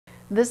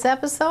This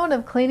episode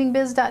of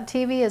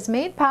CleaningBiz.tv is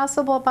made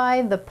possible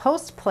by The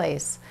Post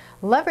Place.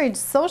 Leverage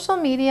social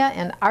media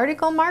and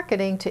article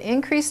marketing to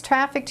increase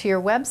traffic to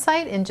your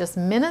website in just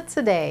minutes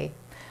a day.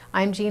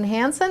 I'm Jean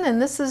Hansen,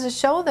 and this is a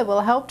show that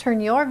will help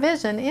turn your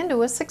vision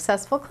into a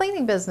successful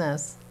cleaning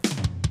business.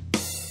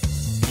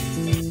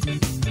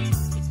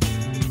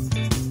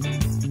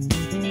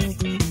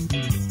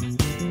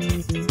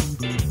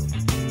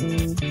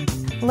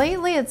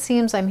 Lately, it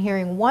seems I'm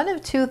hearing one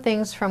of two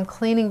things from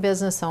cleaning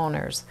business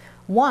owners.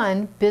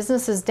 One,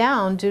 business is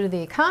down due to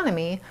the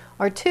economy,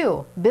 or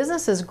two,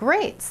 business is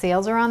great,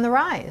 sales are on the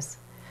rise.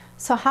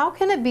 So how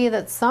can it be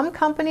that some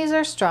companies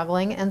are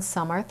struggling and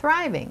some are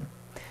thriving?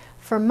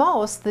 For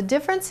most, the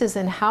difference is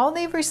in how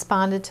they've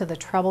responded to the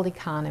troubled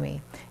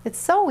economy. It's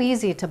so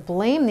easy to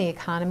blame the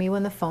economy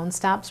when the phone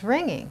stops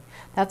ringing.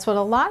 That's what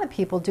a lot of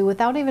people do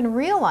without even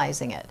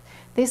realizing it.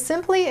 They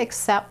simply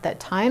accept that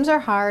times are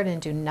hard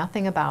and do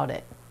nothing about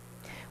it.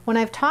 When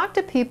I've talked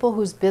to people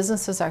whose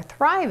businesses are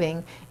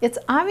thriving, it's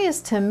obvious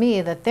to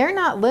me that they're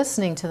not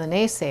listening to the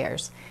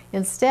naysayers.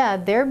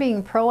 Instead, they're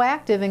being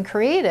proactive and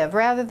creative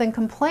rather than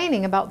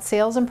complaining about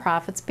sales and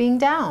profits being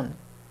down.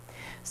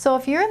 So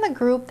if you're in the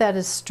group that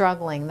is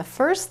struggling, the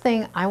first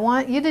thing I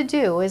want you to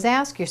do is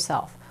ask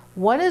yourself,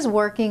 what is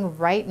working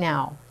right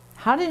now?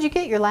 How did you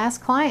get your last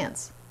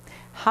clients?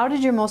 How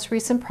did your most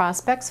recent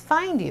prospects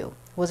find you?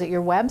 Was it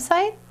your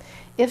website?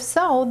 If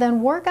so,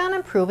 then work on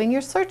improving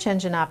your search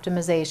engine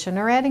optimization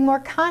or adding more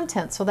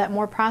content so that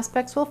more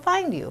prospects will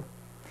find you.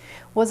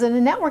 Was it a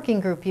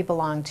networking group you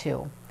belong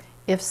to?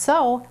 If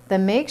so,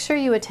 then make sure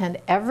you attend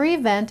every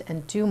event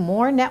and do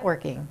more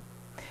networking.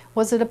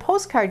 Was it a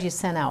postcard you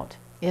sent out?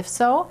 If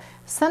so,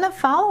 send up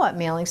follow-up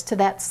mailings to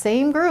that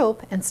same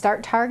group and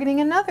start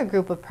targeting another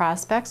group of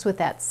prospects with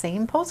that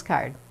same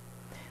postcard.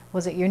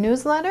 Was it your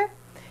newsletter?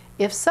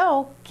 If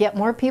so, get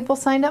more people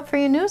signed up for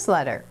your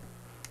newsletter.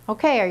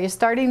 Okay, are you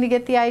starting to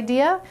get the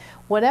idea?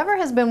 Whatever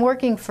has been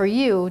working for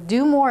you,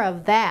 do more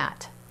of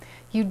that.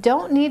 You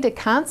don't need to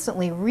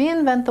constantly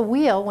reinvent the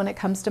wheel when it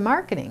comes to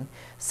marketing.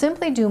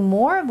 Simply do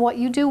more of what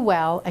you do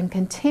well and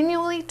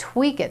continually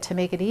tweak it to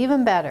make it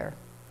even better.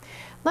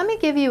 Let me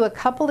give you a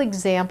couple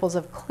examples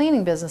of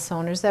cleaning business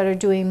owners that are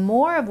doing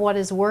more of what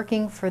is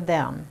working for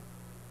them.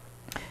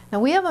 Now,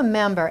 we have a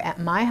member at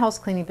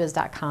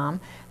myhousecleaningbiz.com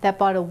that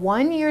bought a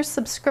 1-year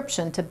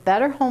subscription to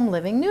Better Home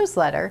Living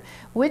newsletter,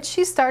 which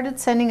she started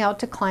sending out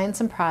to clients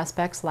and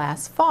prospects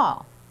last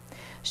fall.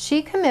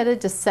 She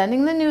committed to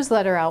sending the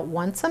newsletter out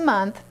once a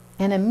month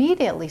and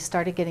immediately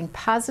started getting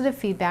positive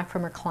feedback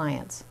from her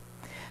clients.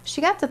 She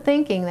got to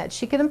thinking that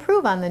she could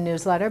improve on the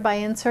newsletter by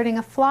inserting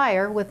a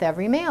flyer with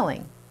every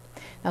mailing.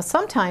 Now,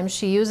 sometimes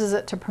she uses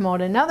it to promote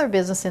another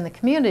business in the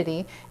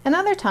community, and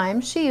other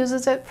times she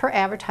uses it for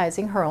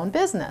advertising her own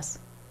business.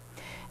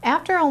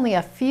 After only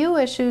a few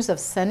issues of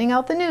sending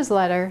out the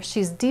newsletter,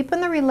 she's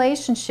deepened the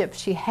relationship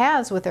she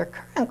has with her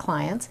current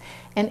clients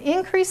and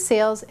increased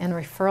sales and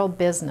referral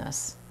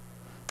business.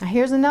 Now,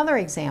 here's another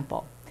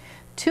example.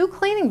 Two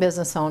cleaning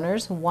business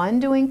owners, one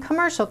doing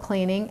commercial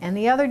cleaning and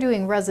the other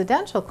doing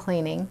residential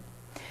cleaning,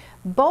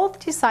 both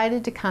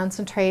decided to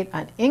concentrate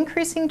on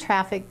increasing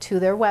traffic to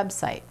their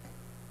website.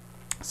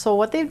 So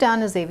what they've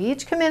done is they've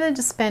each committed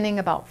to spending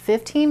about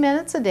 15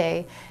 minutes a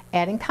day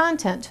adding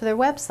content to their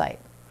website.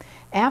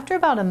 After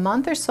about a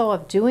month or so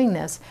of doing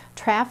this,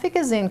 traffic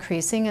is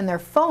increasing and their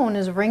phone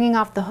is ringing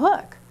off the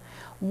hook.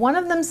 One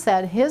of them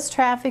said his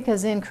traffic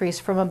has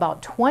increased from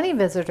about 20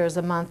 visitors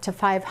a month to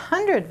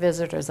 500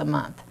 visitors a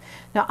month.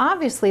 Now,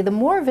 obviously, the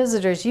more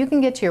visitors you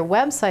can get to your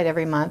website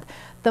every month,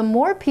 the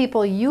more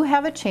people you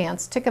have a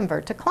chance to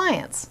convert to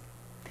clients.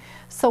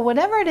 So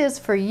whatever it is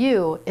for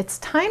you, it's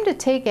time to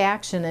take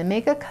action and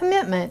make a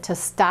commitment to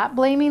stop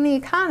blaming the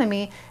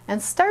economy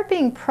and start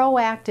being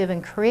proactive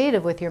and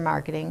creative with your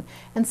marketing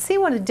and see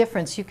what a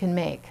difference you can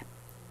make.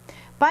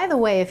 By the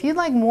way, if you'd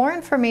like more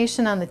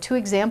information on the two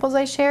examples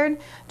I shared,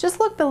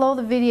 just look below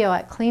the video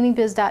at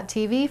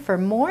CleaningBiz.tv for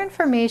more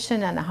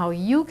information on how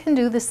you can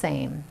do the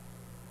same.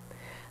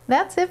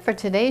 That's it for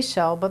today's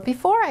show, but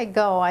before I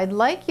go, I'd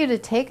like you to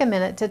take a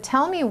minute to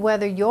tell me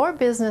whether your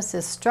business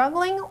is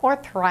struggling or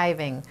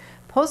thriving.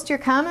 Post your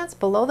comments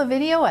below the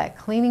video at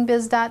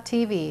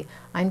CleaningBiz.tv.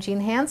 I'm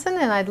Jean Hansen,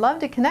 and I'd love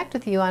to connect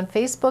with you on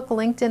Facebook,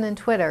 LinkedIn, and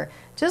Twitter.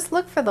 Just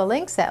look for the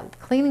links at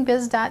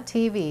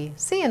CleaningBiz.tv.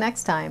 See you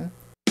next time.